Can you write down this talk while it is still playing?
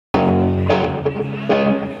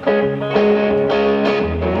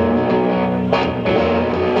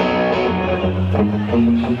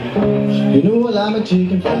I'm a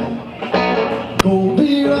chicken fry. Cold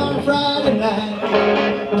beer on Friday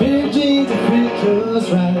night, big jeans that fit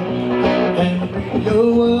just right, and yo.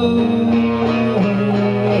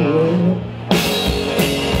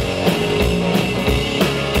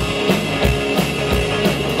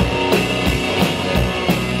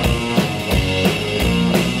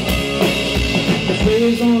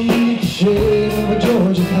 Raised on the shade of a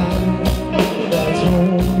Georgia pine. That's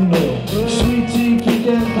home, you know. Sweet tea,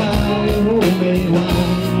 pecan pie, and homemade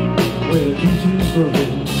wine with a peaches for me.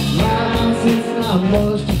 Miles, it's not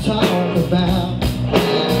much to talk about.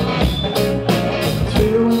 It's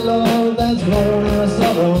filled with love that's grown in a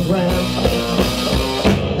southern ground,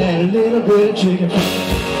 and a little bit of chicken fry.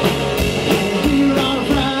 Beer on a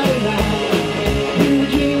Friday night, blue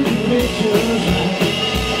jeans and pictures right.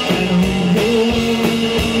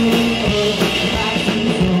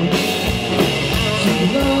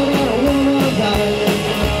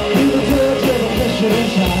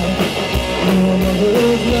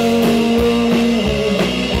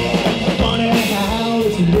 Funny how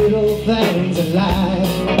it's little things in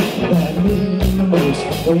life that mean the most.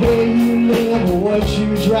 The way you live or what you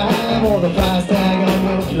drive or the price tag on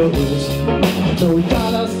your clothes. So we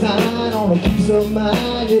got a sign on a piece of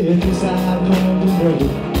mind, yeah, this side London road.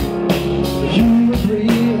 You agree,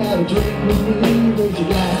 have a drink with me, raise your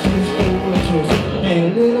glasses for a toast, and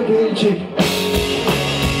a little bit of chicken.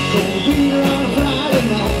 Cold beer on a Friday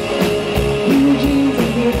night, blue jeans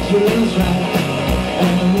and pictures right,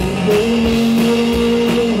 and a little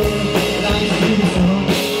bit like sweet song.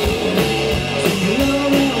 So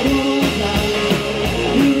love and one night,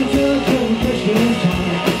 you can tell from Christmas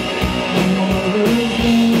time, and all there is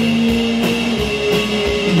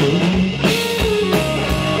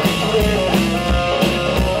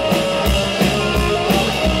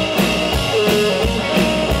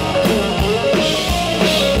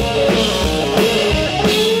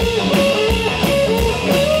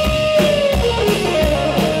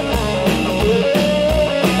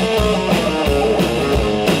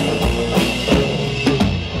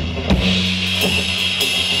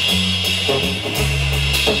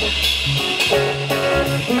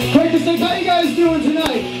Quaker, how you guys doing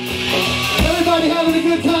tonight? Everybody having a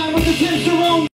good time with the Tim Sharon?